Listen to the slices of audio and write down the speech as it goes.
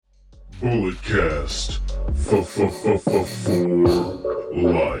Bulletcast for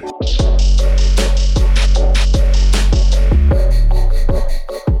life.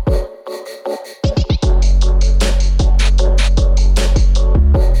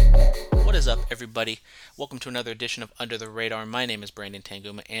 What is up, everybody? Welcome to another edition of Under the Radar. My name is Brandon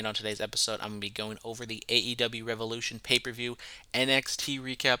Tanguma, and on today's episode, I'm going to be going over the AEW Revolution pay-per-view, NXT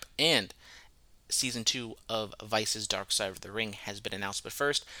recap, and Season 2 of Vice's Dark Side of the Ring has been announced. But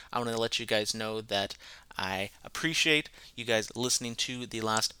first, I want to let you guys know that I appreciate you guys listening to the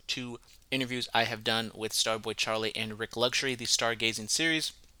last two interviews I have done with Starboy Charlie and Rick Luxury, the Stargazing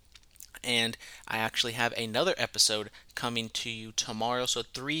series. And I actually have another episode coming to you tomorrow, so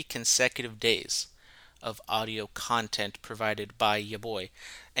 3 consecutive days of audio content provided by ya boy.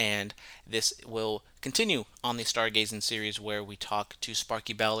 And this will continue on the Stargazing series where we talk to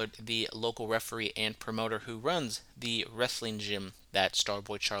Sparky Ballard, the local referee and promoter who runs the wrestling gym that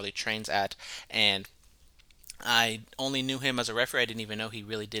Starboy Charlie trains at. And I only knew him as a referee. I didn't even know he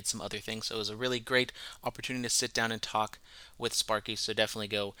really did some other things. So it was a really great opportunity to sit down and talk with Sparky. So definitely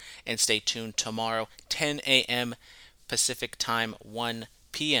go and stay tuned tomorrow, 10 a.m. Pacific time, 1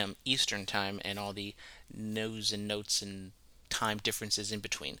 p.m. Eastern time, and all the news and notes and time differences in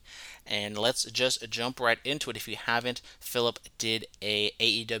between. And let's just jump right into it. If you haven't, Philip did a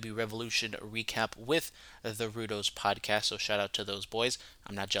AEW Revolution recap with the Rudos podcast, so shout out to those boys.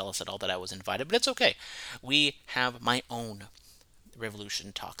 I'm not jealous at all that I was invited, but it's okay. We have my own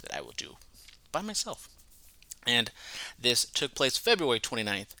Revolution talk that I will do by myself. And this took place February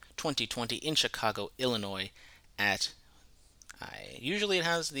 29th, 2020 in Chicago, Illinois at usually it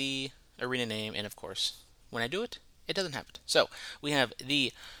has the arena name, and of course, when I do it, it doesn't have it. So, we have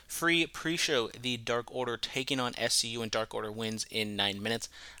the free pre-show, the Dark Order taking on SCU, and Dark Order wins in 9 minutes.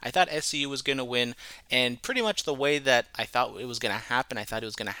 I thought SCU was going to win, and pretty much the way that I thought it was going to happen, I thought it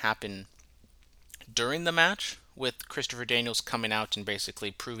was going to happen during the match, with Christopher Daniels coming out and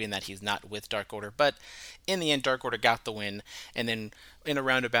basically proving that he's not with Dark Order. But in the end, Dark Order got the win, and then in a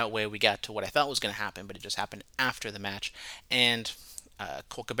roundabout way, we got to what I thought was going to happen, but it just happened after the match. And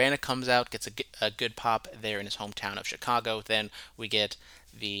Colt Cabana comes out, gets a good pop there in his hometown of Chicago. Then we get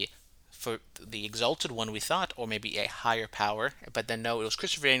for the Exalted One, we thought, or maybe a higher power, but then no, it was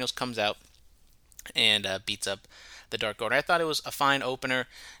Christopher Daniels comes out and beats up the Dark Order. I thought it was a fine opener,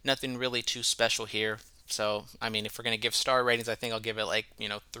 nothing really too special here. So, I mean, if we're going to give star ratings, I think I'll give it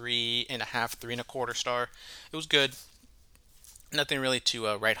 3.5, 3.25 star. It was good. Nothing really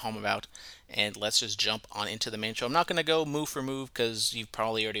to write home about. And let's just jump on into the main show. I'm not going to go move for move because you've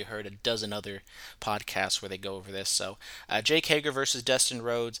probably already heard a dozen other podcasts where they go over this. So, Jake Hager versus Dustin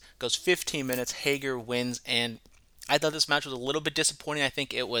Rhodes goes 15 minutes. Hager wins, and I thought this match was a little bit disappointing. I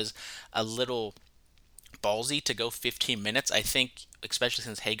think it was a little ballsy to go 15 minutes. I think, especially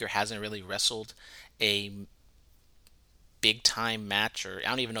since Hager hasn't really wrestled a big time match, or I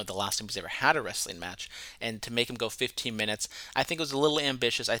don't even know the last time he's ever had a wrestling match, and to make him go 15 minutes, I think it was a little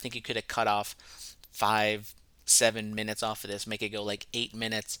ambitious. I think he could have cut off 5-7 minutes off of this, make it go 8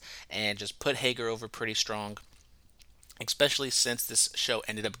 minutes, and just put Hager over pretty strong, especially since this show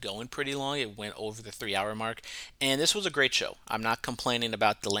ended up going pretty long. It went over the 3-hour mark, and this was a great show. I'm not complaining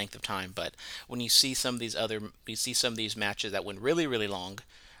about the length of time, but when you see some of these matches that went really, really long,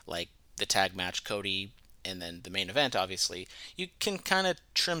 like the tag match, Cody, and then the main event, obviously, you can kind of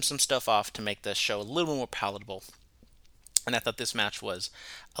trim some stuff off to make the show a little more palatable. And I thought this match was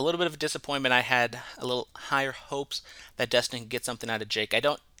a little bit of a disappointment. I had a little higher hopes that Dustin could get something out of Jake.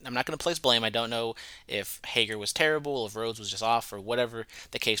 I'm not going to place blame. I don't know if Hager was terrible, or if Rhodes was just off, or whatever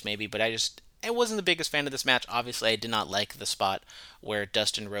the case may be, but I wasn't the biggest fan of this match. Obviously, I did not like the spot where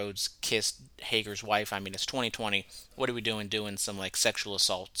Dustin Rhodes kissed Hager's wife. I mean, it's 2020. What are we doing some sexual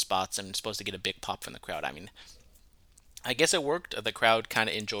assault spots and supposed to get a big pop from the crowd? I mean, I guess it worked. The crowd kind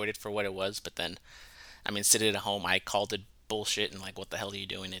of enjoyed it for what it was, but then, I mean, sitting at home, I called it bullshit and what the hell are you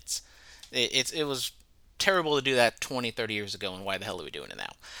doing? It was terrible to do that 20, 30 years ago, and why the hell are we doing it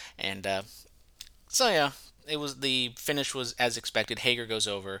now? And so yeah, the finish was as expected. Hager goes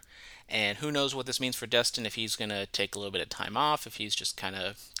over, and who knows what this means for Dustin, if he's going to take a little bit of time off, if he's just kind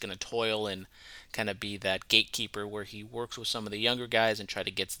of going to toil and kind of be that gatekeeper where he works with some of the younger guys and try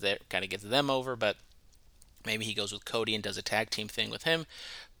to get them over, but maybe he goes with Cody and does a tag team thing with him.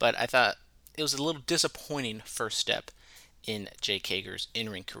 But I thought it was a little disappointing first step in Jake Hager's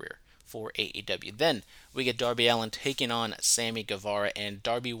in-ring career for AEW. Then we get Darby Allin taking on Sammy Guevara, and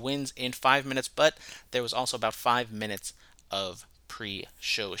Darby wins in 5 minutes, but there was also about 5 minutes of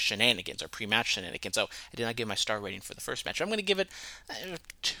pre-show shenanigans or pre-match shenanigans. So I did not give my star rating for the first match. I'm going to give it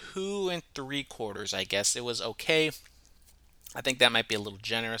 2 3/4. I guess it was okay. I think that might be a little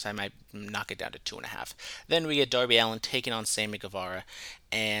generous. I might knock it down to 2.5. Then we get Darby Allin taking on Sammy Guevara,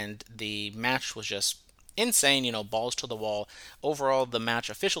 and the match was just insane. Balls to the wall. Overall, the match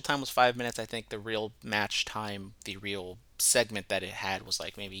official time was 5 minutes. I think the real match time, the real segment that it had was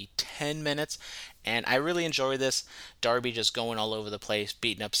like maybe 10 minutes, and I really enjoyed this. Darby just going all over the place,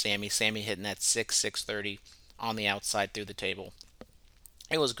 beating up Sammy. Sammy hitting that 630 on the outside through the table.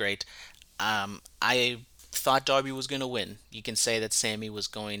 It was great. I thought Darby was going to win. You can say that Sammy was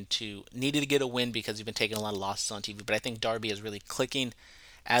going to needed to get a win because he's been taking a lot of losses on TV, but I think Darby is really clicking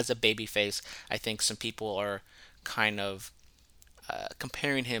as a babyface. I think some people are kind of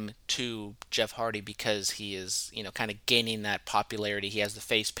comparing him to Jeff Hardy because he is, kind of gaining that popularity. He has the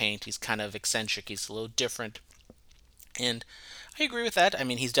face paint. He's kind of eccentric. He's a little different. And I agree with that. I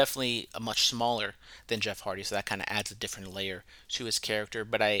mean, he's definitely a much smaller than Jeff Hardy, so that kind of adds a different layer to his character.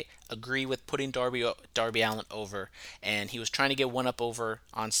 But I agree with putting Darby Allin over, and he was trying to get one up over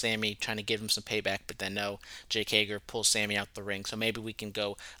on Sammy, trying to give him some payback. But then no, Jake Hager pulls Sammy out the ring. So maybe we can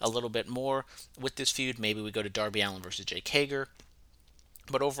go a little bit more with this feud. Maybe we go to Darby Allin versus Jake Hager.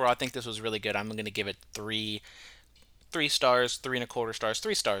 But overall, I think this was really good. I'm going to give it 3 stars, 3.25 stars,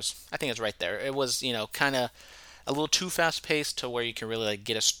 3 stars. I think it's right there. It was, kind of a little too fast paced to where you can really like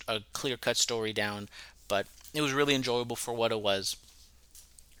get a clear cut story down, but it was really enjoyable for what it was.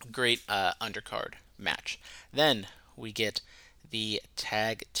 Great undercard match. Then we get the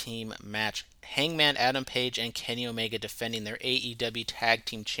tag team match. Hangman Adam Page and Kenny Omega defending their AEW Tag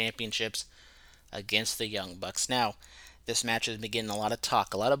Team Championships against the Young Bucks. Now, this match has been getting a lot of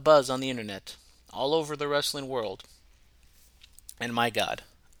talk, a lot of buzz on the internet, all over the wrestling world. And my God,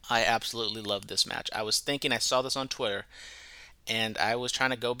 I absolutely love this match. I was thinking, I saw this on Twitter, and I was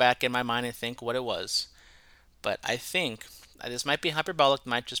trying to go back in my mind and think what it was. But I think this might be hyperbolic,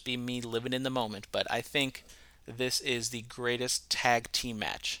 might just be me living in the moment, but I think this is the greatest tag team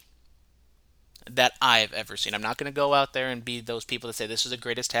match that I've ever seen. I'm not going to go out there and be those people that say this is the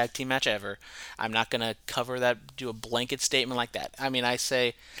greatest tag team match ever. I'm not going to cover that, do a blanket statement like that. I mean, I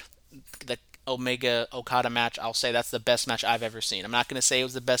say the Omega Okada match, I'll say that's the best match I've ever seen. I'm not going to say it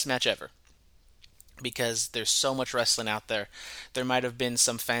was the best match ever because there's so much wrestling out there. There might have been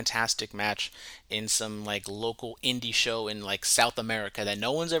some fantastic match in some like local indie show in like South America that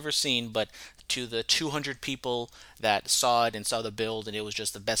no one's ever seen, but to the 200 people that saw it and saw the build, and it was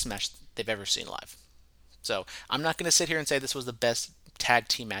just the best match they've ever seen live. So I'm not going to sit here and say this was the best tag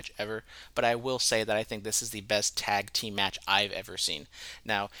team match ever, but I will say that I think this is the best tag team match I've ever seen.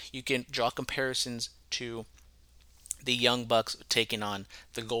 Now, you can draw comparisons to the Young Bucks taking on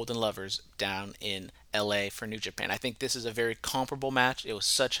the Golden Lovers down in LA for New Japan. I think this is a very comparable match. It was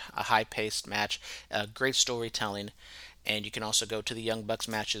such a high paced match, great storytelling. And you can also go to the Young Bucks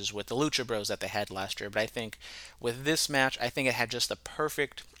matches with the Lucha Bros that they had last year. But I think with this match, I think it had just the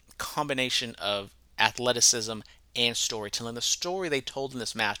perfect combination of athleticism and storytelling. The story they told in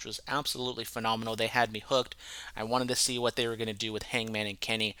this match was absolutely phenomenal. They had me hooked. I wanted to see what they were going to do with Hangman and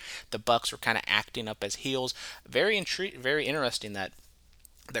Kenny. The Bucks were kind of acting up as heels. Very interesting that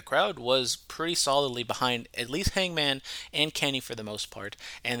the crowd was pretty solidly behind at least Hangman and Kenny for the most part,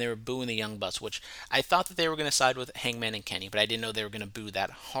 and they were booing the Young Bucks, which I thought that they were going to side with Hangman and Kenny, but I didn't know they were going to boo that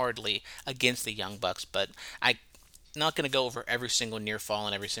hardly against the Young Bucks. But I'm not going to go over every single near fall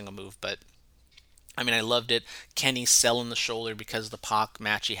and every single move, but I mean, I loved it. Kenny selling the shoulder because of the Pac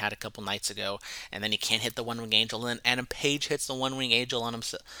match he had a couple nights ago, and then he can't hit the One Wing Angel, and then Adam Page hits the One Wing Angel on him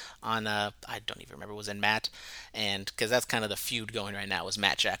I don't even remember, it was in Matt, and because that's kind of the feud going right now is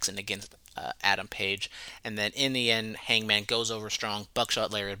Matt Jackson against Adam Page, and then in the end, Hangman goes over strong,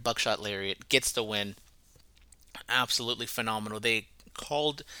 Buckshot Lariat gets the win. Absolutely phenomenal. They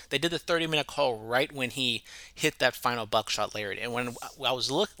did the 30-minute call right when he hit that final buckshot lariat. And when I was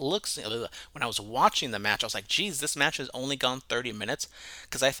when I was watching the match, I was like, "Geez, this match has only gone 30 minutes,"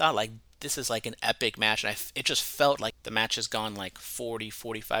 because I thought like this is like an epic match, and it just felt like the match has gone like 40,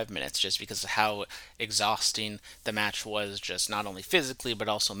 45 minutes, just because of how exhausting the match was, just not only physically but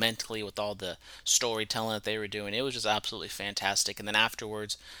also mentally with all the storytelling that they were doing. It was just absolutely fantastic. And then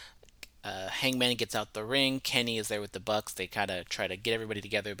afterwards, Hangman gets out the ring. Kenny is there with the Bucks. They kind of try to get everybody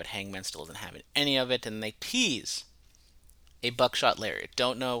together, but Hangman still isn't having any of it, and they tease a buckshot lariat.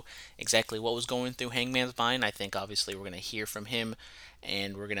 Don't know exactly what was going through Hangman's mind. I think obviously we're gonna hear from him,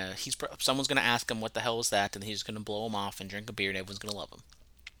 and someone's gonna ask him what the hell is that, and he's gonna blow him off and drink a beer, and everyone's gonna love him.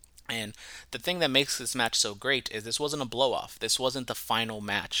 And the thing that makes this match so great is this wasn't a blow off. This wasn't the final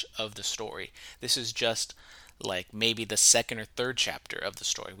match of the story. This is just like maybe the second or third chapter of the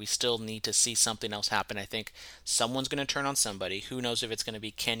story. We still need to see something else happen. I think someone's going to turn on somebody. Who knows if it's going to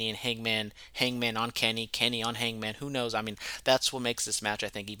be Kenny and Hangman, Hangman on Kenny, Kenny on Hangman. Who knows? I mean, that's what makes this match, I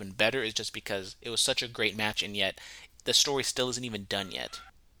think, even better, is just because it was such a great match, and yet the story still isn't even done yet.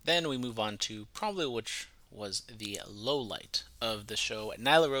 Then we move on to probably which was the low light of the show.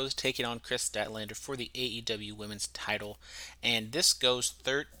 Nyla Rose taking on Chris Statlander for the AEW Women's title. And this goes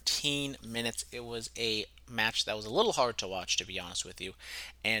 13 minutes. It was a match that was a little hard to watch, to be honest with you.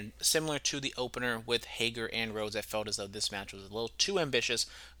 And similar to the opener with Hager and Rose, I felt as though this match was a little too ambitious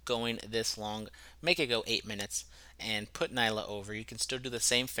going this long. Make it go 8 minutes and put Nyla over. You can still do the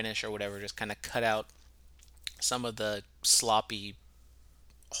same finish or whatever, just kind of cut out some of the sloppy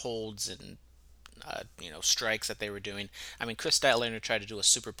holds and strikes that they were doing. I mean, Chris Statlander tried to do a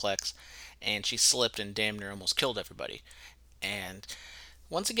superplex, and she slipped and damn near almost killed everybody. And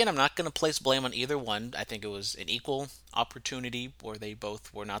once again, I'm not going to place blame on either one. I think it was an equal opportunity where they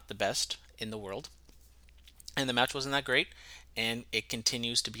both were not the best in the world, and the match wasn't that great. And it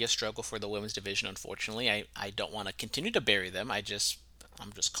continues to be a struggle for the women's division. Unfortunately, I don't want to continue to bury them. I'm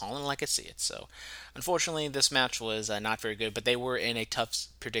just calling it like I see it. So, unfortunately, this match was not very good, but they were in a tough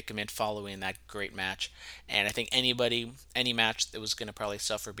predicament following that great match. And I think any match that was going to probably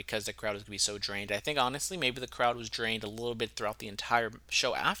suffer because the crowd was going to be so drained. I think, honestly, maybe the crowd was drained a little bit throughout the entire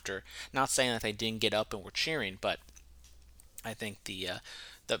show after. Not saying that they didn't get up and were cheering, but I think the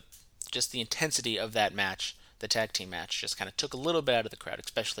just the intensity of that match, the tag team match, just kind of took a little bit out of the crowd,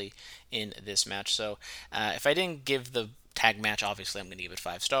 especially in this match. So if I didn't give the tag match, obviously I'm going to give it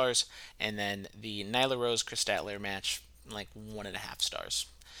 5 stars, and then the Nyla Rose Chris Statler match, like 1.5 stars.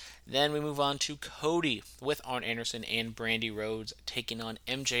 Then we move on to Cody with Arn Anderson and Brandy Rhodes taking on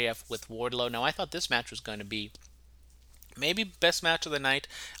MJF with Wardlow. Now I thought this match was going to be maybe best match of the night.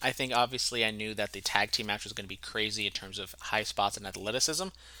 I think obviously I knew that the tag team match was going to be crazy in terms of high spots and athleticism,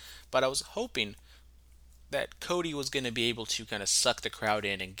 but I was hoping that Cody was going to be able to kind of suck the crowd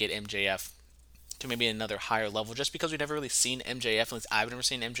in and get MJF to maybe another higher level, just because we've never really seen MJF, at least I've never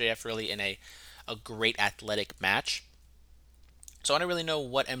seen MJF really in a great athletic match. So I don't really know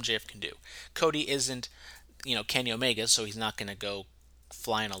what MJF can do. Cody isn't, Kenny Omega, so he's not going to go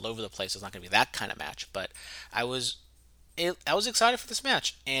flying all over the place. It's not going to be that kind of match. But I was I was excited for this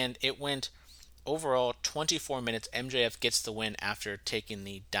match, and it went overall 24 minutes. MJF gets the win after taking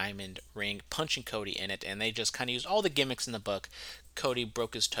the diamond ring, punching Cody in it, and they just kind of used all the gimmicks in the book. Cody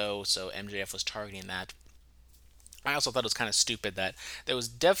broke his toe, so MJF was targeting that. I also thought it was kind of stupid that there was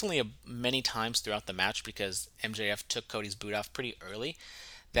definitely many times throughout the match, because MJF took Cody's boot off pretty early,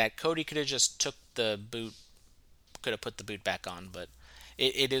 that Cody could have just took the boot, could have put the boot back on, but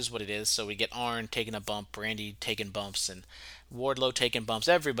it is what it is. So we get Arn taking a bump, Brandy taking bumps, and Wardlow taking bumps.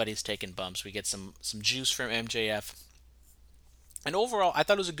 Everybody's taking bumps. We get some juice from MJF. And overall, I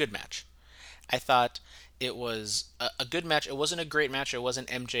thought it was a good match. I thought it was a good match. It wasn't a great match. It wasn't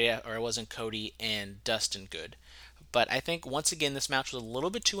MJF or it wasn't Cody and Dustin good. But I think, once again, this match was a little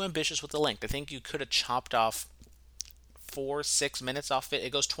bit too ambitious with the length. I think you could have chopped off 4-6 minutes off it.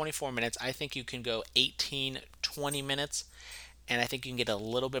 It goes 24 minutes. I think you can go 18-20 minutes, and I think you can get a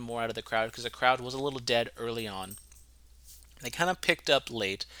little bit more out of the crowd, because the crowd was a little dead early on. They kind of picked up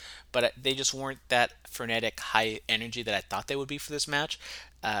late, but they just weren't that frenetic, high energy that I thought they would be for this match.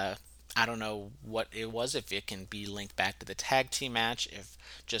 I don't know what it was, if it can be linked back to the tag team match, if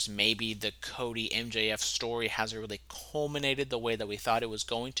just maybe the Cody MJF story hasn't really culminated the way that we thought it was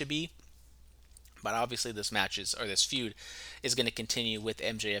going to be. But obviously this feud is going to continue with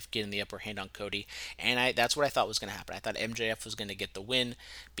MJF getting the upper hand on Cody, and that's what I thought was going to happen. I thought MJF was going to get the win,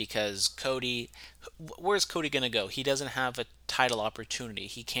 because where's Cody going to go? He doesn't have a title opportunity.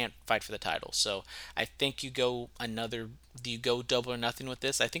 He can't fight for the title. So I think you go double or nothing with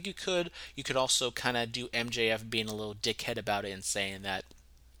this. I think you could. You could also kind of do MJF being a little dickhead about it and saying that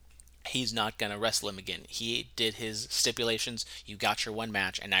he's not going to wrestle him again. He did his stipulations. You got your one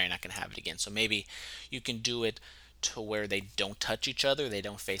match, and now you're not going to have it again. So maybe you can do it to where they don't touch each other. They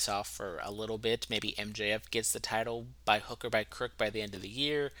don't face off for a little bit. Maybe MJF gets the title by hook or by crook by the end of the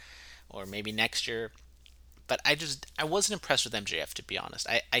year, or maybe next year. But I wasn't impressed with MJF, to be honest.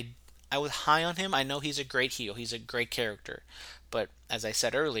 I was high on him. I know he's a great heel. He's a great character. But as I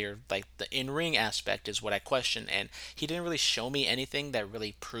said earlier, like, the in-ring aspect is what I question, and he didn't really show me anything that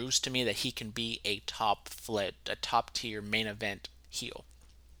really proves to me that he can be a top-tier main event heel.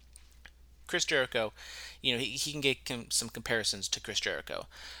 Chris Jericho, he can get some comparisons to Chris Jericho,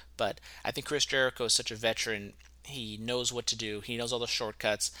 but I think Chris Jericho is such a veteran. He knows what to do. He knows all the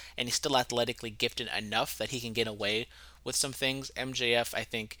shortcuts, and he's still athletically gifted enough that he can get away with some things. MJF, I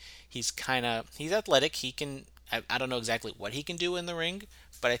think he's athletic. He can. I don't know exactly what he can do in the ring,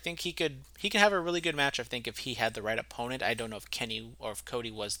 but I think he can have a really good match. I think if he had the right opponent. I don't know if Kenny or if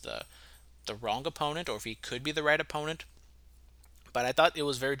Cody was the wrong opponent or if he could be the right opponent. But I thought it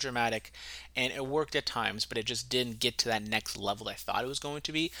was very dramatic and it worked at times, but it just didn't get to that next level I thought it was going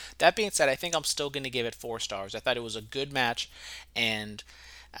to be. That being said, I think I'm still going to give it 4 stars. I thought it was a good match, and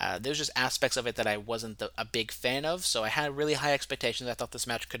there's just aspects of it that I wasn't a big fan of, so I had really high expectations. I thought this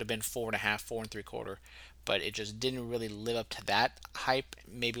match could have been 4.5, 4 and 3/4, but it just didn't really live up to that hype.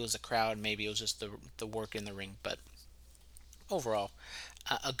 Maybe it was the crowd, maybe it was just the work in the ring, but overall,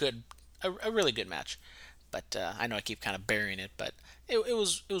 a good, a really good match. But I know I keep kind of burying it, but it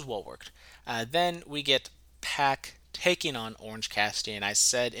was well worked. Then we get Pac taking on Orange Cassidy, and I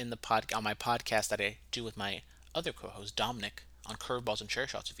said in the on my podcast that I do with my other co-host Dominic on Curveballs and Chair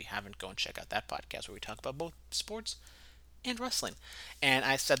Shots. If you haven't, go and check out that podcast where we talk about both sports and wrestling. And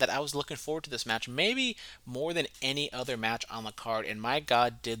I said that I was looking forward to this match, maybe more than any other match on the card. And my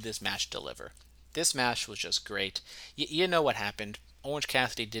God, did this match deliver! This match was just great. You know what happened. Orange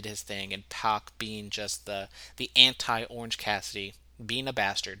Cassidy did his thing, and Pac being just the anti Orange Cassidy, being a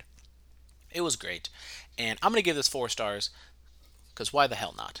bastard. It was great, and I'm gonna give this 4 stars because why the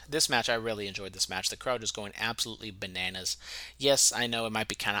hell not? This match, I really enjoyed this match. The crowd is going absolutely bananas. Yes, I know it might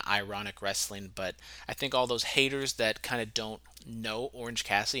be kind of ironic wrestling, but I think all those haters that kind of don't know Orange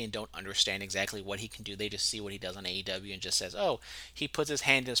Cassidy and don't understand exactly what he can do, they just see what he does on AEW and just says, oh, he puts his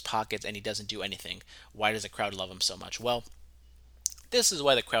hand in his pockets and he doesn't do anything. Why does the crowd love him so much? Well, this is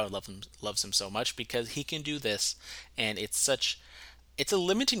why the crowd loves him so much, because he can do this, and it's a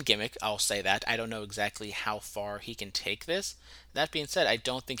limiting gimmick, I'll say that. I don't know exactly how far he can take this. That being said, I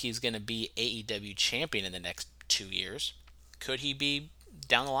don't think he's going to be AEW champion in the next 2 years. Could he be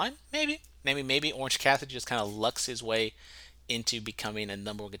down the line? Maybe. Maybe Orange Cassidy just kind of lucks his way into becoming a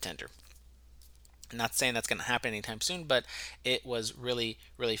number one contender. I'm not saying that's going to happen anytime soon, but it was really,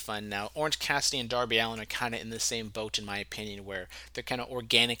 really fun. Now, Orange Cassidy and Darby Allin are kind of in the same boat, in my opinion, where they're kind of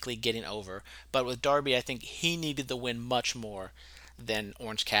organically getting over. But with Darby, I think he needed the win much more than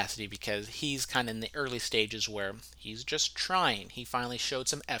Orange Cassidy because he's kind of in the early stages where he's just trying. He finally showed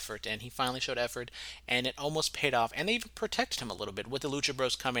some effort, and he finally showed effort, and it almost paid off. And they even protected him a little bit with the Lucha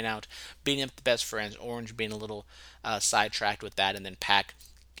Bros coming out, beating up the best friends, Orange being a little sidetracked with that, and then Pac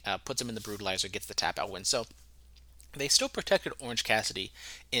puts him in the Brutalizer, gets the tap out win. So they still protected Orange Cassidy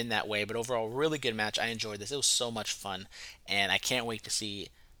in that way, but overall, really good match. I enjoyed this. It was so much fun, and I can't wait to see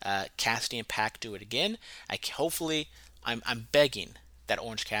Cassidy and Pac do it again. Hopefully, I'm begging that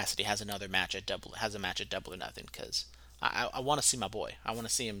Orange Cassidy has another match at Double or Nothing because I want to see my boy. I want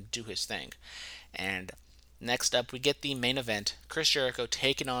to see him do his thing. And next up, we get the main event: Chris Jericho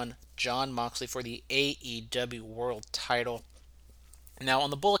taking on Jon Moxley for the AEW World Title. Now,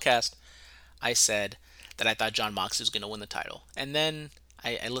 on the Bullcast, I said that I thought Jon Moxley was going to win the title. And then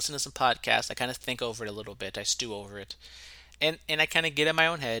I listened to some podcasts. I kind of think over it a little bit. I stew over it. And I kind of get in my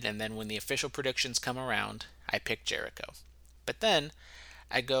own head. And then when the official predictions come around, I pick Jericho. But then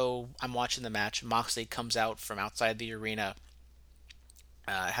I'm watching the match. Moxley comes out from outside the arena.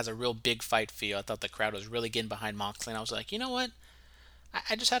 Has a real big fight feel. I thought the crowd was really getting behind Moxley. And I was like, you know what?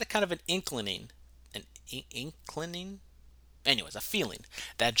 I just had a kind of an inkling. Inkling? Anyways, a feeling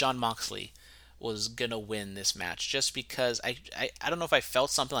that Jon Moxley was gonna win this match just because I don't know if I felt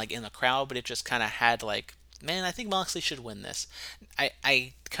something like in the crowd, but it just kind of had like, man, I think Moxley should win this.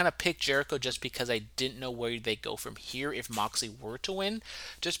 I kind of picked Jericho just because I didn't know where they go from here if Moxley were to win,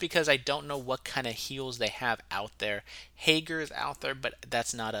 just because I don't know what kind of heels they have out there. Hager is out there, but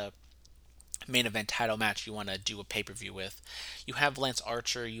that's not a main event title match you want to do a pay-per-view with. You have Lance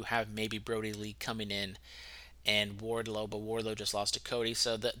Archer, you have maybe Brody Lee coming in, and Wardlow, but Wardlow just lost to Cody.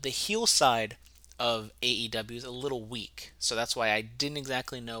 So the heel side of AEW is a little weak. So that's why I didn't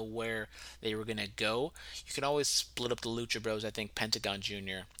exactly know where they were going to go. You can always split up the Lucha Bros. I think Pentagon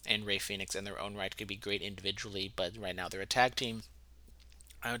Jr. and Rey Fenix in their own right could be great individually, but right now they're a tag team.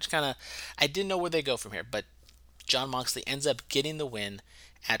 I didn't know where they go from here, but Jon Moxley ends up getting the win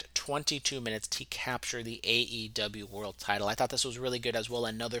at 22 minutes to capture the AEW World Title. I thought this was really good as well.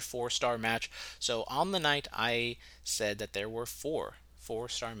 Another 4-star match. So on the night, I said that there were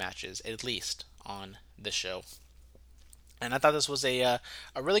four-star matches at least on the show. And I thought this was a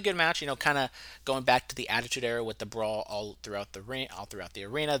really good match. You know, kind of going back to the Attitude Era with the brawl all throughout the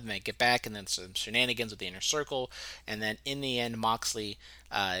arena. Then they get back, and then some shenanigans with the Inner Circle, and then in the end, Moxley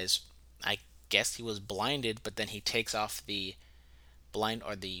is, I guess he was blinded, but then he takes off the blind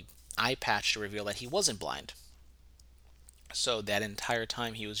or the eye patch to reveal that he wasn't blind. So that entire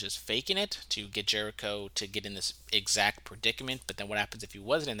time he was just faking it to get Jericho to get in this exact predicament. But then what happens if he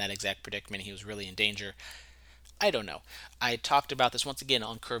wasn't in that exact predicament? He was really in danger. I don't know. I talked about this once again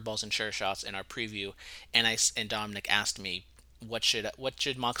on Curveballs and Chair Shots in our preview, and Dominic asked me what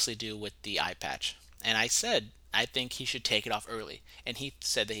should Moxley do with the eye patch, and I said I think he should take it off early, and he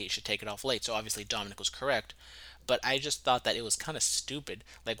said that he should take it off late. So obviously Dominic was correct, but I just thought that it was kind of stupid.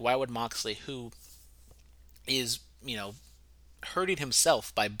 Like, why would Moxley, who is hurting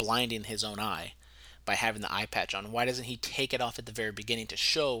himself by blinding his own eye by having the eye patch on, why doesn't he take it off at the very beginning to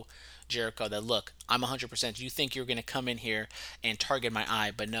show Jericho that, look, I'm 100%. You think you're going to come in here and target my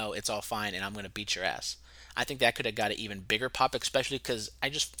eye, but no, it's all fine, and I'm going to beat your ass. I think that could have got an even bigger pop, especially because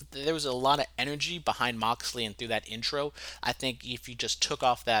there was a lot of energy behind Moxley and through that intro. I think if you just took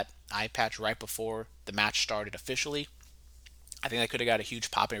off that eye patch right before the match started officially, I think that could have got a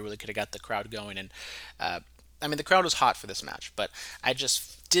huge pop, and it really could have got the crowd going. And I mean, the crowd was hot for this match, but I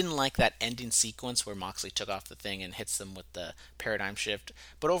just didn't like that ending sequence where Moxley took off the thing and hits them with the paradigm shift.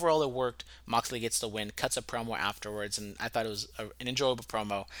 But overall, it worked. Moxley gets the win, cuts a promo afterwards, and I thought it was an enjoyable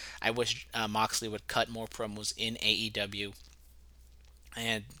promo. I wish Moxley would cut more promos in AEW.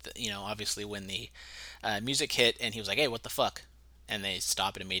 And, obviously, when the music hit and he was like, hey, what the fuck? And they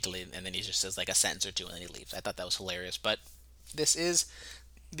stop it immediately, and then he just says like a sentence or two, and then he leaves. I thought that was hilarious. But this is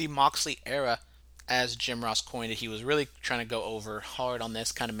the Moxley era, as Jim Ross coined it. He was really trying to go over hard on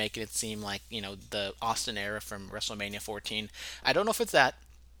this, kind of making it seem like, the Austin era from WrestleMania 14. I don't know if it's that,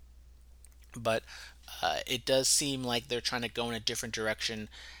 but it does seem like they're trying to go in a different direction.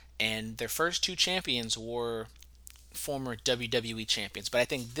 And their first two champions were former WWE champions. But I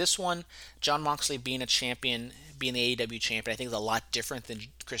think this one, John Moxley being a champion, being the AEW champion, I think is a lot different than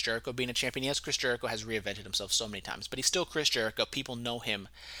Chris Jericho being a champion. Yes, Chris Jericho has reinvented himself so many times, but he's still Chris Jericho. People know him,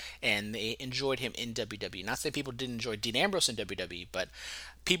 and they enjoyed him in WWE. Not saying people didn't enjoy Dean Ambrose in WWE, but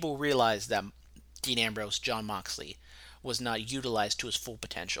people realized that Dean Ambrose, John Moxley, was not utilized to his full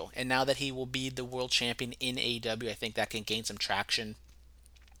potential. And now that he will be the world champion in AEW, I think that can gain some traction,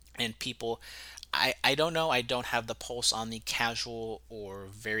 and people, I don't know. I don't have the pulse on the casual or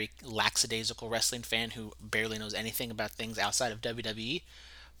very lackadaisical wrestling fan who barely knows anything about things outside of WWE.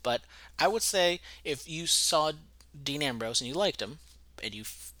 But I would say if you saw Dean Ambrose and you liked him, and you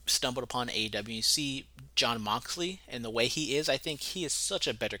stumbled upon AEW, you see John Moxley and the way he is, I think he is such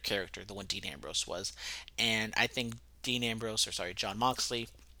a better character than what Dean Ambrose was. And I think John Moxley,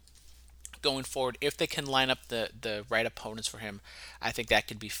 going forward, if they can line up the right opponents for him, I think that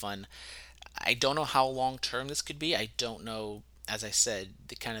could be fun. I don't know how long term this could be. I don't know. As I said,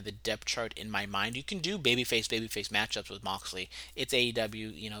 the kind of the depth chart in my mind. You can do babyface matchups with Moxley. It's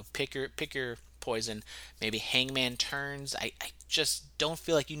AEW. Pick your poison. Maybe Hangman turns. I just don't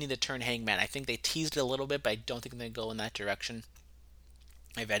feel like you need to turn Hangman. I think they teased it a little bit, but I don't think they go in that direction.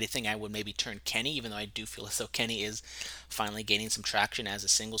 If anything, I would maybe turn Kenny, even though I do feel as though Kenny is finally gaining some traction as a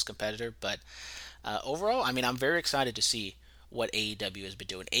singles competitor. But overall, I mean, I'm very excited to see what AEW has been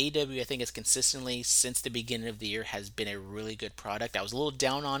doing. AEW, I think, has consistently, since the beginning of the year, has been a really good product. I was a little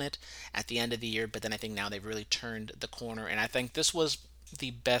down on it at the end of the year, but then I think now they've really turned the corner, and I think this was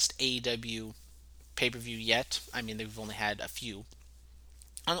the best AEW pay-per-view yet. I mean, they've only had a few.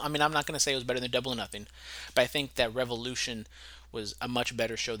 I mean, I'm not going to say it was better than Double or Nothing, but I think that Revolution was a much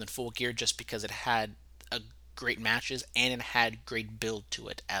better show than Full Gear just because it had great matches and it had great build to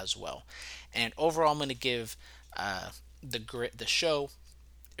it as well. And overall, I'm going to give the show,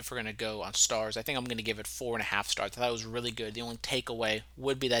 if we're going to go on stars, I think I'm going to give it 4.5 stars. I thought it was really good. The only takeaway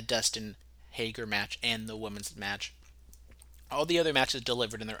would be that Dustin Hager match and the women's match. All the other matches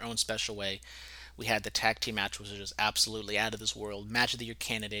delivered in their own special way. We had the tag team match, which was just absolutely out of this world. Match of the year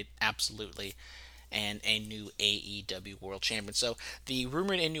candidate, absolutely. And a new AEW World Champion. So the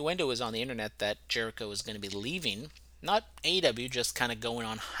rumored innuendo is on the internet that Jericho is going to be leaving, not AEW, just kind of going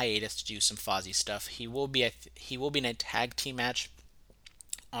on hiatus to do some Fozzy stuff. He will be in a tag team match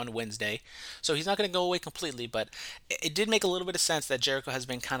on Wednesday, so he's not going to go away completely. But it did make a little bit of sense that Jericho has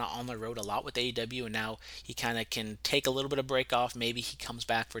been kind of on the road a lot with AEW, and now he kind of can take a little bit of break off. Maybe he comes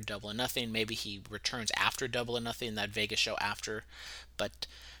back for Double or Nothing. Maybe he returns after Double or Nothing, that Vegas show after. But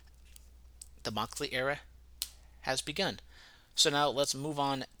the Moxley era has begun. So now let's move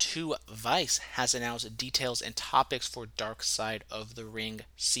on to Vice has announced details and topics for Dark Side of the Ring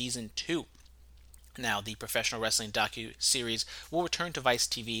Season 2. Now, the professional wrestling docu-series will return to Vice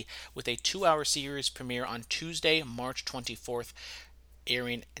TV with a 2-hour series premiere on Tuesday, March 24th,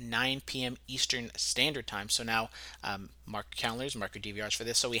 airing 9 p.m. Eastern Standard Time. So now, mark your calendars, mark your DVRs for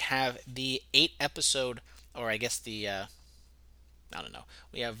this. So we have the 8-episode, or I guess the I don't know.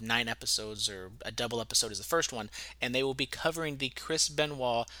 We have 9 episodes, or a double episode is the first one, and they will be covering the Chris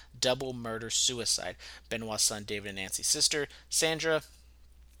Benoit double murder suicide. Benoit's son David and Nancy's sister Sandra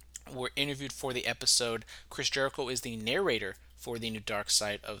were interviewed for the episode. Chris Jericho is the narrator for the new Dark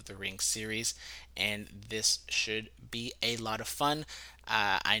Side of the Ring series, and this should be a lot of fun.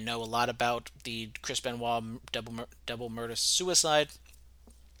 I know a lot about the Chris Benoit double murder suicide.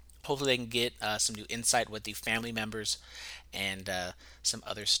 Hopefully, they can get some new insight with the family members and some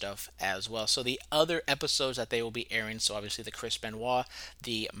other stuff as well. So, the other episodes that they will be airing, so obviously the Chris Benoit,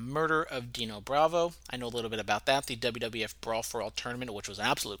 the murder of Dino Bravo. I know a little bit about that. The WWF Brawl for All tournament, which was an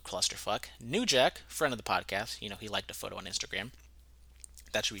absolute clusterfuck. New Jack, friend of the podcast, he liked a photo on Instagram.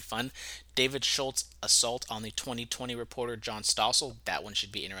 That should be fun. David Schultz assault on the 2020 reporter John Stossel. That one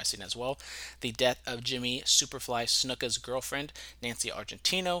should be interesting as well. The death of Jimmy Superfly Snuka's girlfriend, Nancy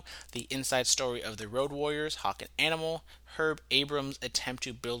Argentino. The inside story of the Road Warriors, Hawk and Animal. Herb Abrams' attempt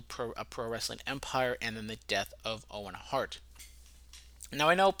to build a pro wrestling empire. And then the death of Owen Hart. Now,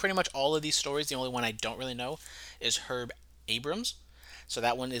 I know pretty much all of these stories. The only one I don't really know is Herb Abrams. So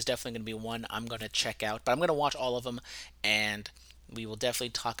that one is definitely going to be one I'm going to check out. But I'm going to watch all of them, and we will definitely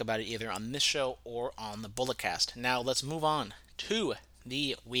talk about it either on this show or on the Bulletcast. Now, let's move on to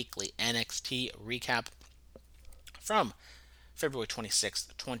the weekly NXT recap from February 26th,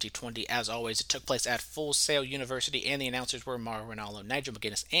 2020. As always, it took place at Full Sail University, and the announcers were Mauro Ranallo, Nigel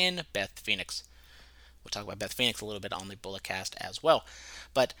McGuinness, and Beth Phoenix. We'll talk about Beth Phoenix a little bit on the Bulletcast as well.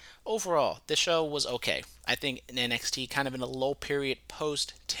 But overall, the show was okay. I think in NXT, kind of in a low period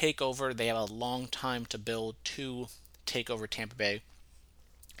post TakeOver, they have a long time to build to TakeOver Tampa Bay.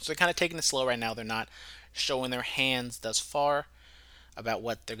 So they're kind of taking it slow right now. They're not showing their hands thus far about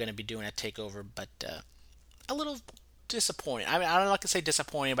what they're going to be doing at TakeOver, but a little disappointing. I mean, I don't know if I can say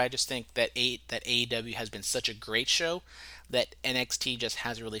disappointing, but I just think that AEW has been such a great show that NXT just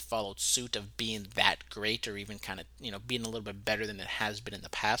hasn't really followed suit of being that great, or even kind of being a little bit better than it has been in the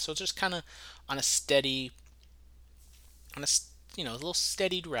past. So it's just kind of on a steady, a little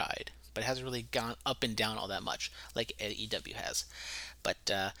steadied ride, but it hasn't really gone up and down all that much like AEW has.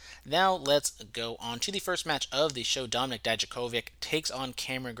 But now let's go on to the first match of the show. Dominik Dijakovic takes on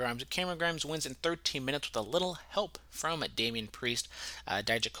Cameron Grimes. Cameron Grimes wins in 13 minutes with a little help from Damian Priest.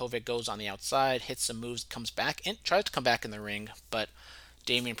 Dijakovic goes on the outside, hits some moves, comes back, and tries to come back in the ring, but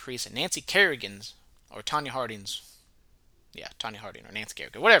Damian Priest and Nancy Kerrigan's, or Tanya Harding's, Tanya Harding or Nancy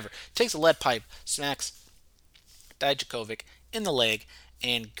Kerrigan, whatever, takes a lead pipe, smacks Dijakovic in the leg,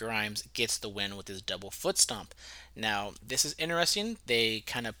 and Grimes gets the win with his double foot stomp. Now, this is interesting. They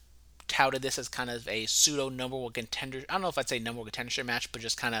kind of touted this as kind of a pseudo number one contender. I don't know if I'd say number one contendership match, but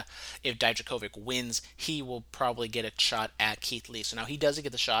just kind of if Dijakovic wins, he will probably get a shot at Keith Lee. So now he doesn't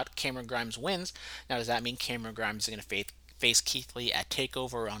get the shot. Cameron Grimes wins. Now, does that mean Cameron Grimes is going to face Keith Lee at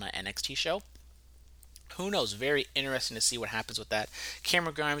TakeOver on an NXT show? Who knows? Very interesting to see what happens with that.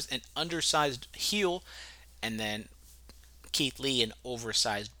 Cameron Grimes, an undersized heel, and then Keith Lee, an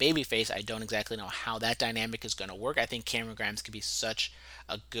oversized babyface. I don't exactly know how that dynamic is going to work. I think Cameron Grimes could be such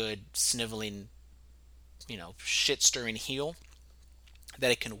a good sniveling, shit-stirring heel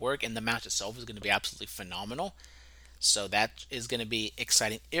that it can work, and the match itself is going to be absolutely phenomenal. So that is going to be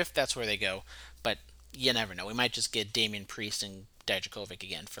exciting if that's where they go. But you never know. We might just get Damian Priest and Dijakovic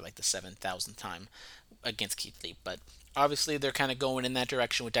again for like the 7,000th time against Keith Lee. But obviously they're kind of going in that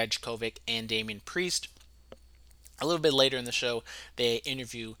direction with Dijakovic and Damian Priest. A little bit later in the show, they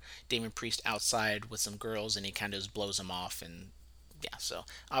interview Damian Priest outside with some girls, and he kind of just blows them off. And yeah, so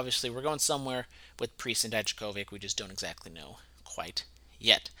obviously we're going somewhere with Priest and Dijakovic. We just don't exactly know quite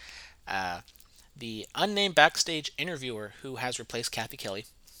yet. The unnamed backstage interviewer who has replaced Kathy Kelly.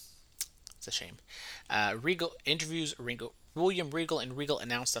 It's a shame. Regal interviews William Regal, and Regal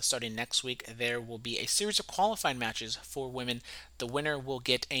announced that starting next week there will be a series of qualifying matches for women. The winner will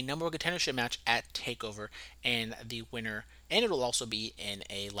get a number one contendership match at TakeOver, and it will also be in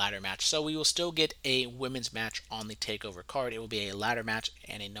a ladder match. So we will still get a women's match on the TakeOver card. It will be a ladder match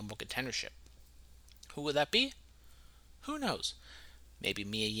and a number one contendership. Who would that be? Who knows? Maybe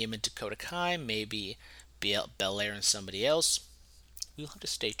Mia Yim and Dakota Kai, maybe Belair and somebody else. We'll have to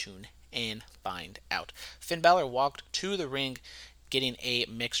stay tuned and find out. Finn Balor walked to the ring getting a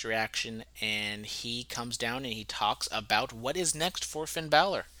mixed reaction, and he comes down and he talks about what is next for Finn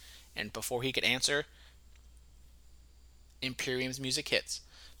Balor. And before he could answer, Imperium's music hits.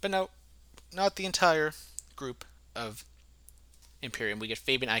 But no, not the entire group of Imperium. We get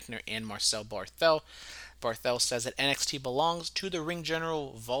Fabian Eichner and Marcel Barthel. Barthel says that NXT belongs to the ring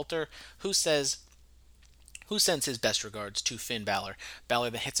general Walter, who who sends his best regards to Finn Balor. Balor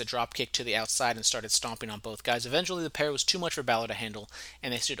then hits a drop kick to the outside and started stomping on both guys. Eventually, the pair was too much for Balor to handle,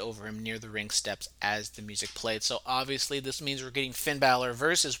 and they stood over him near the ring steps as the music played. So obviously, this means we're getting Finn Balor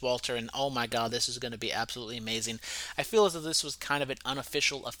versus Walter, and oh my god, this is going to be absolutely amazing. I feel as though this was kind of an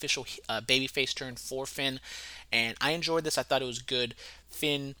unofficial, official babyface turn for Finn, and I enjoyed this. I thought it was good.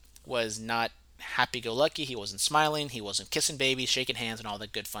 Finn was not happy-go-lucky. He wasn't smiling. He wasn't kissing babies, shaking hands, and all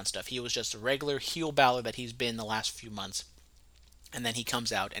that good fun stuff. He was just a regular heel Balor that he's been the last few months. And then he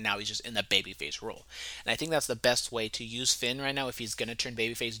comes out, and now he's just in the babyface role. And I think that's the best way to use Finn right now. If he's going to turn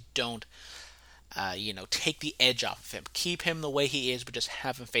babyface, don't, take the edge off of him. Keep him the way he is, but just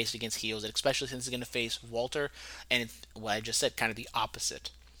have him face against heels, and especially since he's going to face Walter. And what I just said, kind of the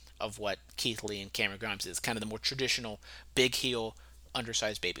opposite of what Keith Lee and Cameron Grimes is. Kind of the more traditional, big heel,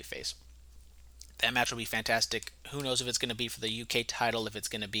 undersized babyface. That match will be fantastic. Who knows if it's going to be for the UK title, if it's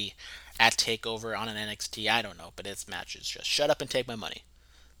going to be at TakeOver on an NXT, I don't know. But its match is just shut up and take my money.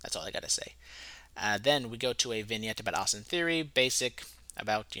 That's all I got to say. Then we go to a vignette about Austin Theory, basic,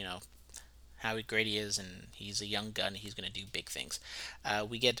 about, how great he is, and he's a young gun, he's going to do big things.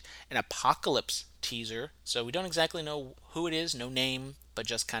 We get an Apocalypse teaser, so we don't exactly know who it is, no name, but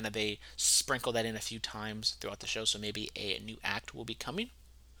just kind of they sprinkle that in a few times throughout the show, so maybe a new act will be coming.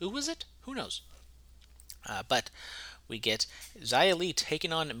 Who was it? Who knows? But we get Xia Li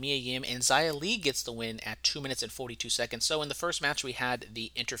taking on Mia Yim, and Xia Li gets the win at 2 minutes and 42 seconds. So in the first match, we had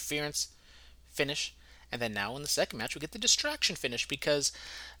the interference finish, and then now in the second match, we get the distraction finish because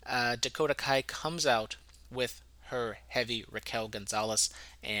Dakota Kai comes out with her heavy Raquel Gonzalez,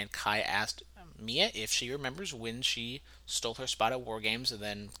 and Kai asked Mia if she remembers when she stole her spot at War Games, and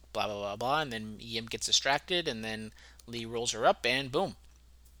then blah, blah, blah, blah, and then Yim gets distracted, and then Lee rolls her up, and boom.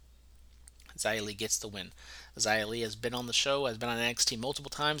 Xia Li gets the win. Xia Li has been on the show, has been on NXT multiple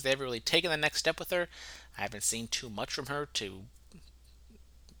times. They haven't really taken the next step with her. I haven't seen too much from her to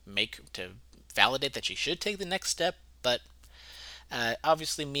validate that she should take the next step, but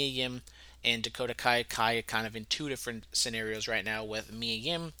obviously Mia Yim and Dakota Kai are kind of in two different scenarios right now with Mia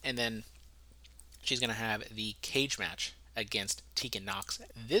Yim, and then she's going to have the cage match against Tegan Nox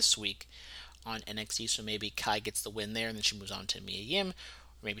this week on NXT, so maybe Kai gets the win there, and then she moves on to Mia Yim.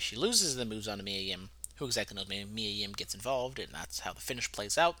 Maybe she loses and then moves on to Mia Yim. Who exactly knows? Maybe Mia Yim gets involved, and that's how the finish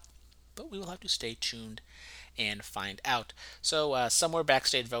plays out. But we will have to stay tuned and find out. So, somewhere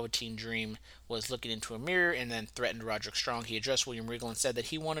backstage, Velveteen Dream was looking into a mirror and then threatened Roderick Strong. He addressed William Regal and said that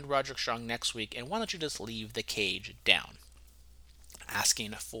he wanted Roderick Strong next week, and why don't you just leave the cage down?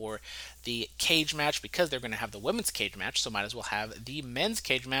 Asking for the cage match because they're going to have the women's cage match, so might as well have the men's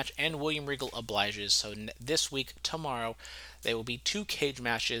cage match, and William Regal obliges. So this week, tomorrow, there will be two cage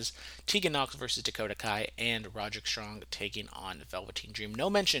matches, Tegan Nox versus Dakota Kai, and Roderick Strong taking on Velveteen Dream. No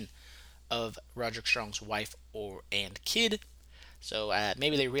mention of Roderick Strong's wife and kid, so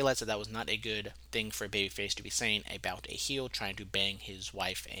maybe they realized that was not a good thing for a babyface to be saying about a heel trying to bang his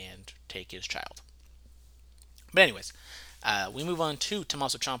wife and take his child. But anyways, we move on to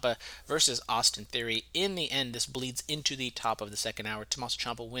Tommaso Ciampa versus Austin Theory. In the end, this bleeds into the top of the second hour. Tommaso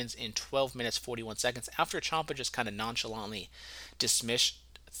Ciampa wins in 12 minutes 41 seconds after Ciampa just kind of nonchalantly dismissed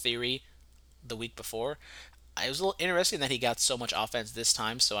Theory the week before. It was a little interesting that he got so much offense this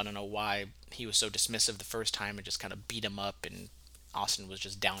time, so I don't know why he was so dismissive the first time and just kind of beat him up, and Austin was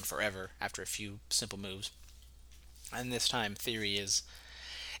just down forever after a few simple moves. And this time, Theory is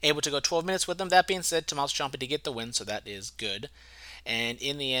able to go 12 minutes with them. That being said, Tommaso Ciampa did get the win, so that is good. And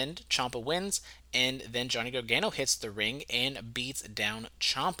in the end, Ciampa wins, and then Johnny Gargano hits the ring and beats down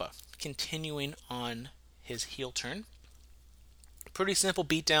Ciampa, continuing on his heel turn. Pretty simple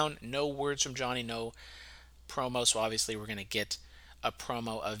beatdown, no words from Johnny, no promo, so obviously we're going to get a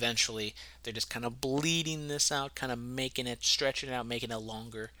promo eventually. They're just kind of bleeding this out, kind of making it, stretching it out, making it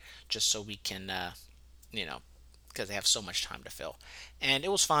longer, just so we can, because they have so much time to fill. And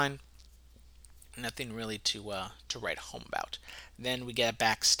it was fine. Nothing really to write home about. Then we get a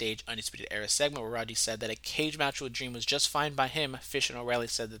backstage Undisputed Era segment where Roddy said that a cage match with Dream was just fine by him. Fish and O'Reilly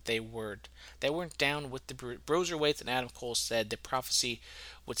said that they weren't down with the Broserweights, and Adam Cole said the prophecy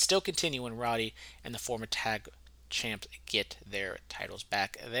would still continue when Roddy and the former tag champs get their titles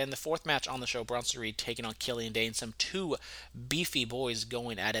back. Then the fourth match on the show, Bronson Reed taking on Killian Dane. Some two beefy boys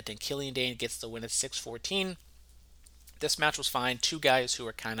going at it, and Killian Dane gets the win at 6:14. This match was fine. Two guys who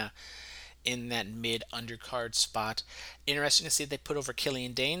are kind of in that mid-undercard spot. Interesting to see they put over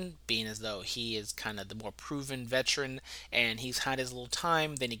Killian Dane, being as though he is kind of the more proven veteran, and he's had his little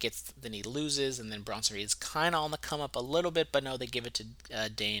time, then he loses, and then Bronson Reed is kind of on the come up a little bit, but no, they give it to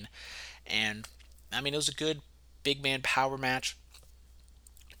Dane. And, I mean, it was a good big man power match.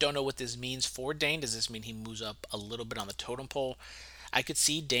 Don't know what this means for Dane. Does this mean he moves up a little bit on the totem pole? I could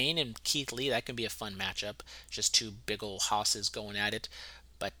see Dane and Keith Lee. That can be a fun matchup. Just two big old hosses going at it.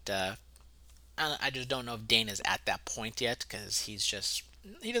 But I just don't know if Dane is at that point yet because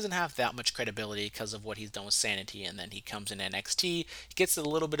he doesn't have that much credibility because of what he's done with Sanity, and then he comes in NXT, he gets a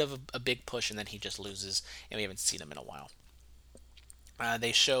little bit of a big push, and then he just loses, and we haven't seen him in a while.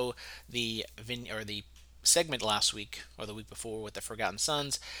 They show the segment last week or the week before with the Forgotten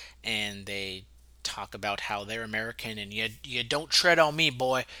Sons, and they talk about how they're American, and you don't tread on me,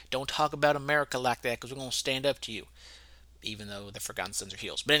 boy. Don't talk about America like that because we're gonna stand up to you. Even though the Forgotten Sons are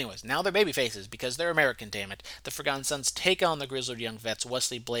heels. But anyways, now they're baby faces because they're American, damn it. The Forgotten Sons take on the Grizzled Young Vets,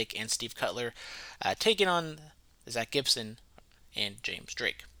 Wesley Blake and Steve Cutler, taking on Zach Gibson and James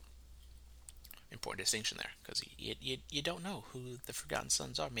Drake. Important distinction there, because you don't know who the Forgotten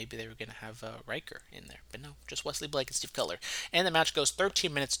Sons are. Maybe they were going to have Riker in there, but no, just Wesley Blake and Steve Cutler. And the match goes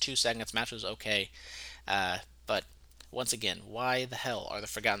 13 minutes, 2 seconds. Match was okay, but once again, why the hell are the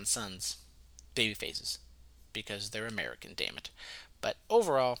Forgotten Sons baby faces? Because they're American, damn it. But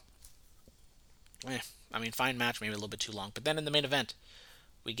overall, fine match, maybe a little bit too long. But then in the main event,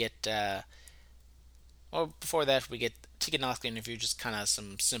 we get, before that, we get Tegan Nox interview, just kind of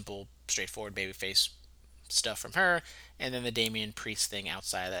some simple, straightforward babyface stuff from her, and then the Damian Priest thing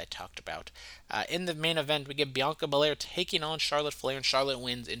outside that I talked about. In the main event, we get Bianca Belair taking on Charlotte Flair, and Charlotte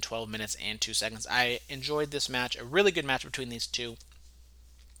wins in 12 minutes and 2 seconds. I enjoyed this match, a really good match between these two.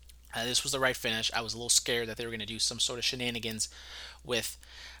 This was the right finish. I was a little scared that they were going to do some sort of shenanigans with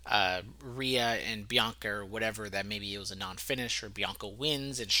Rhea and Bianca or whatever, that maybe it was a non-finish or Bianca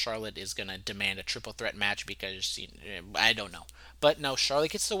wins and Charlotte is going to demand a triple threat match because I don't know. But no,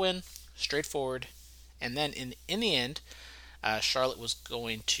 Charlotte gets the win, straightforward. And then in the end, Charlotte was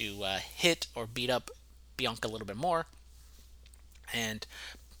going to hit or beat up Bianca a little bit more. And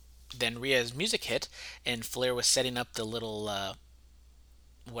then Rhea's music hit, and Flair was setting up the little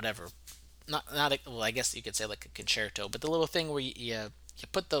whatever, well, I guess you could say like a concerto, but the little thing where you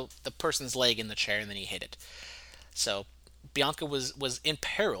put the person's leg in the chair and then you hit it. So Bianca was in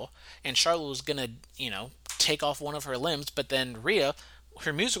peril, and Charlotte was gonna take off one of her limbs, but then Rhea,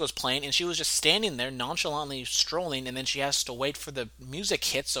 her music was playing, and she was just standing there nonchalantly strolling, and then she has to wait for the music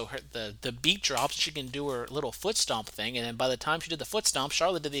hit so the beat drops, she can do her little foot stomp thing, and then by the time she did the foot stomp,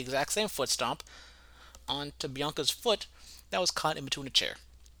 Charlotte did the exact same foot stomp onto Bianca's foot that was caught in between a chair.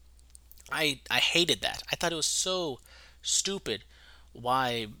 I hated that. I thought it was so stupid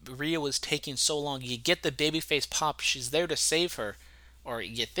why Rhea was taking so long. You get the babyface pop. She's there to save her, or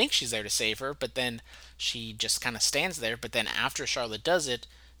you think she's there to save her, but then she just kind of stands there. But then after Charlotte does it,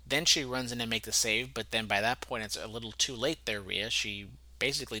 then she runs in and make the save. But then by that point, it's a little too late there, Rhea. She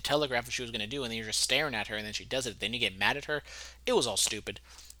basically telegraphed what she was going to do, and then you're just staring at her, and then she does it. Then you get mad at her. It was all stupid.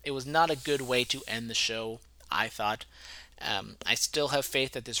 It was not a good way to end the show, I thought. I still have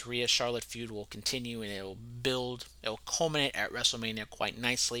faith that this Rhea Charlotte feud will continue and it'll build, it'll culminate at WrestleMania quite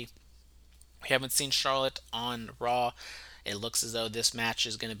nicely. We haven't seen Charlotte on Raw. It looks as though this match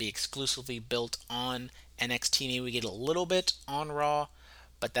is going to be exclusively built on NXT. Maybe we get a little bit on Raw,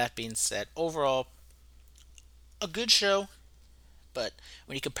 but that being said, overall, a good show. But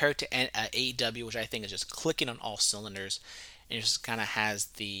when you compare it to AEW, which I think is just clicking on all cylinders, and it just kind of has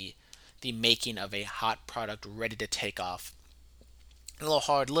the making of a hot product ready to take off. A little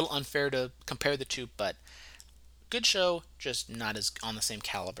hard, a little unfair to compare the two, but good show, just not as on the same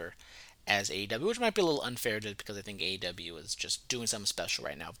caliber as AEW, which might be a little unfair just because I think AEW is just doing something special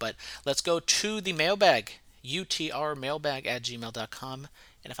right now. But let's go to the mailbag, utrmailbag@gmail.com,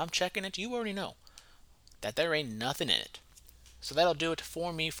 and if I'm checking it, you already know that there ain't nothing in it. So that'll do it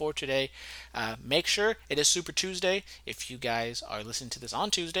for me for today. Make sure it is Super Tuesday. If you guys are listening to this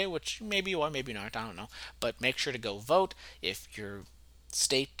on Tuesday, which maybe you are, maybe not, I don't know. But make sure to go vote. If you're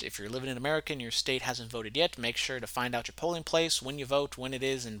living in America and your state hasn't voted yet, make sure to find out your polling place, when you vote, when it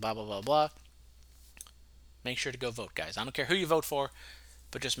is, and blah, blah, blah, blah. Make sure to go vote, guys. I don't care who you vote for,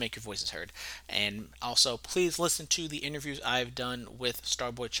 but just make your voices heard. And also, please listen to the interviews I've done with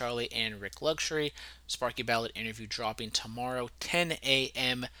Starboy Charlie and Rick Luxury. Sparky Ballot interview dropping tomorrow, 10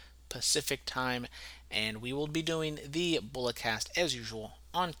 a.m. Pacific time. And we will be doing the Bulletcast as usual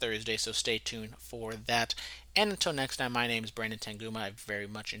on Thursday, so stay tuned for that. And until next time, my name is Brandon Tanguma. I very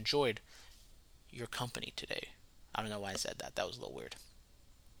much enjoyed your company today. I don't know why I said that. That was a little weird.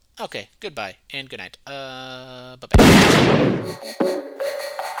 Okay, goodbye and good night. Bye-bye.